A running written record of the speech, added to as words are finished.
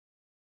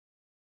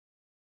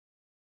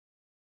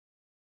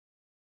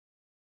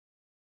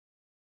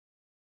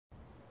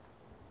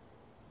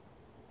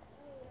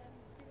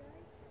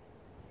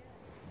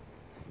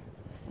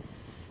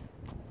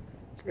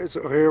Okay,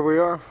 so here we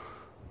are.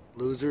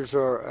 Losers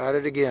are at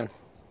it again.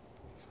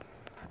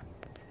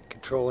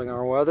 Controlling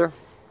our weather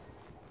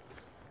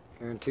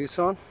here in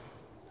Tucson.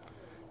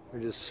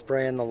 They're just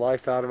spraying the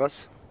life out of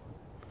us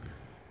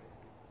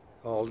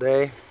all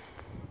day.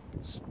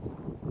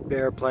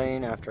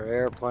 Airplane after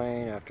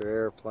airplane after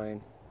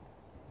airplane.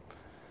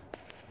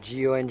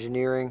 Geo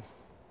Engineering.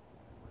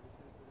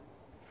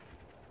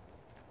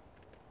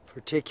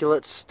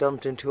 Particulates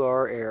dumped into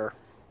our air.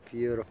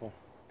 Beautiful.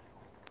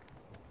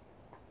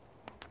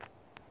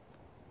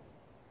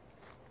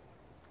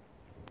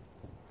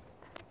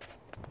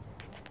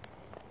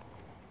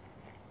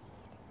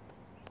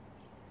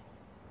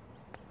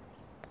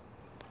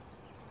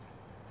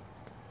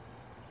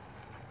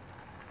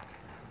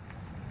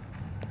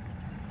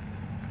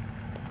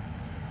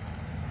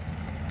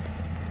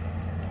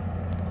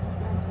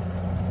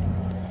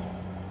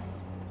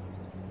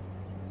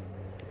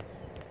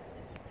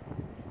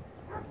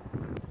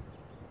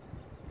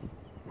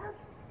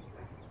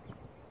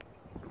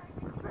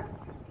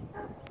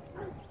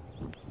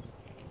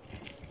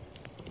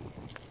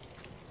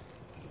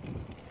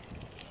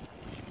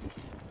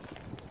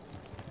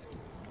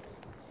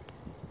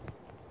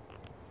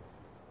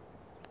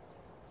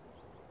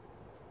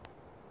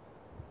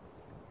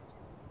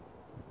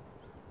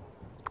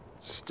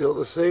 Still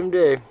the same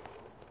day.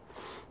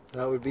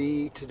 That would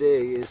be, today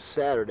is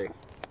Saturday.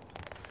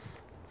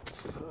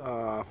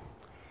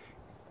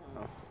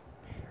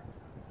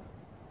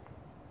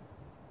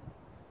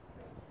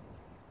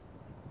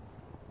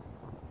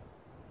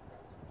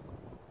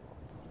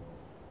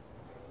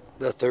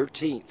 The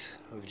 13th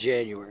of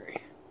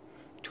January,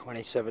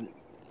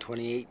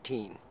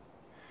 2018.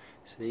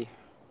 See?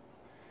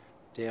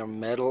 Damn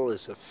metal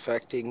is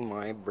affecting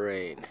my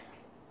brain.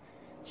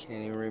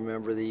 Can't even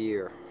remember the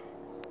year.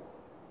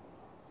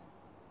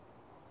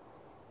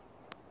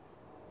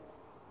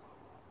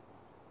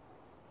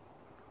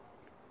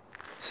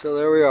 So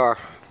there we are,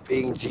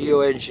 being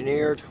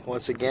geo-engineered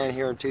once again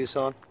here in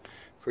Tucson.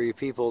 For you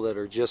people that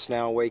are just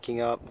now waking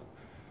up,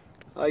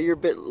 you're a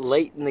bit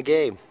late in the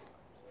game.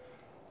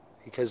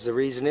 Because the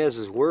reason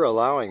is we're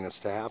allowing this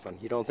to happen.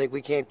 You don't think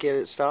we can't get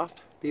it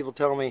stopped? People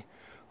tell me,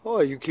 oh,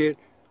 you can't.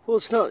 Well,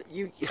 it's not,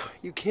 you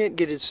can't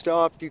get it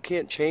stopped. You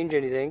can't change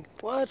anything.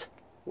 What?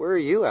 Where are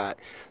you at?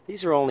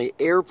 These are only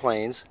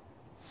airplanes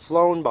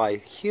flown by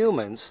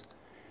humans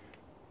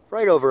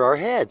right over our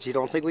heads. You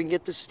don't think we can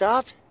get this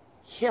stopped?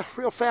 Yeah,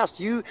 real fast.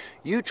 You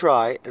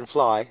try and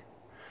fly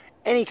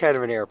any kind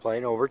of an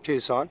airplane over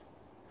Tucson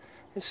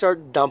and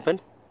start dumping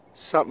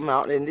something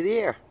out into the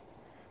air.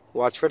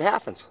 Watch what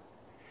happens.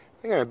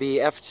 They're going to be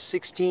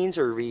F-16s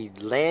or be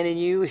landing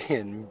you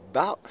in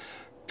about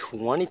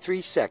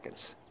 23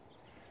 seconds.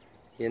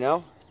 You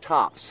know,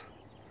 tops.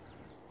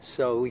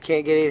 So we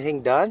can't get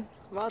anything done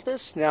about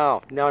this?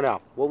 No.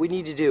 What we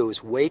need to do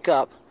is wake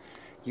up,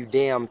 you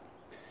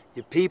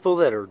people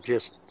that are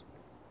just,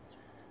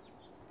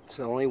 it's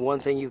the only one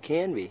thing you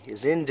can be,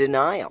 is in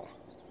denial.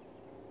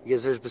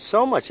 Because there's been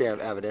so much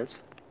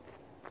evidence.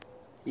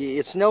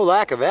 It's no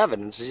lack of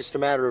evidence, it's just a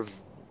matter of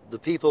the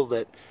people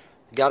that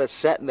got it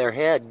set in their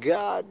head.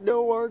 God,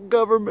 no, our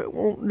government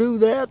won't do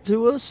that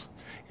to us.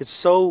 It's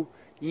so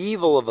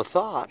evil of a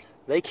thought,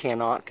 they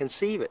cannot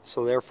conceive it.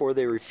 So therefore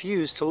they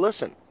refuse to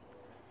listen.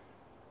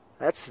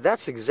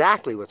 That's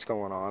exactly what's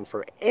going on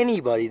for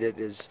anybody that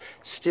is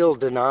still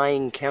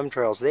denying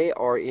chemtrails. They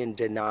are in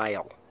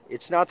denial.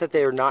 It's not that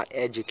they are not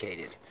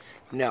educated.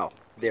 No,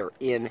 they're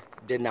in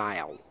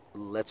denial.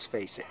 Let's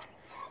face it.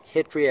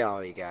 Hit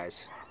reality,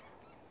 guys.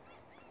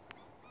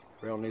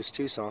 Real News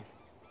Tucson.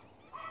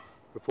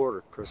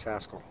 Reporter Chris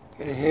Haskell.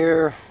 And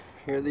here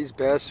these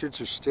bastards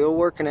are still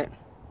working it.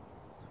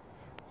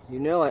 You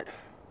know it.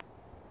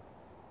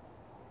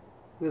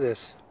 Look at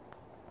this.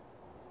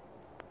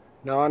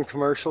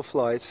 Non-commercial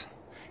flights.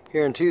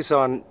 Here in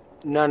Tucson,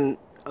 none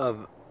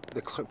of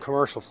the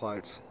commercial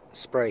flights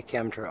spray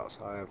chemtrails.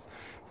 I've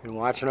been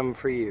watching them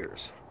for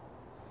years.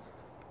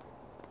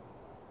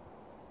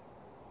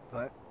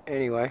 But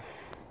anyway,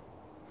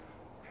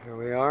 here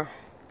we are.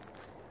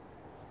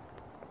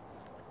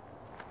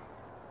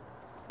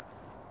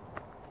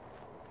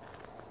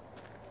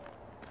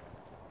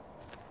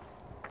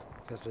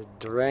 Got the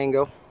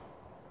Durango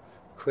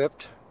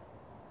equipped.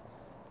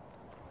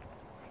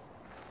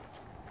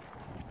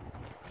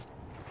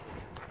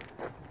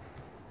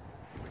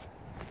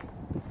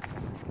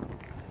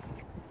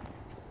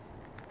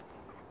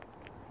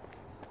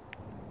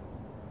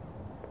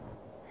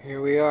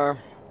 Here we are,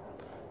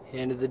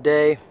 end of the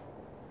day,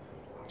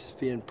 just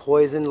being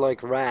poisoned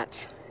like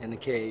rats in the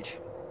cage.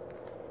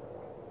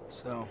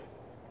 So,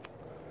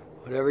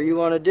 whatever you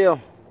want to do,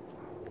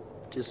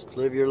 just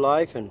live your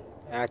life and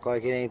act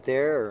like it ain't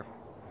there, or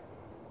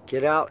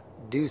get out,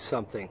 do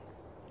something.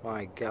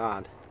 My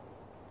God.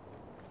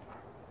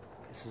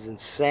 This is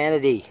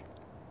insanity.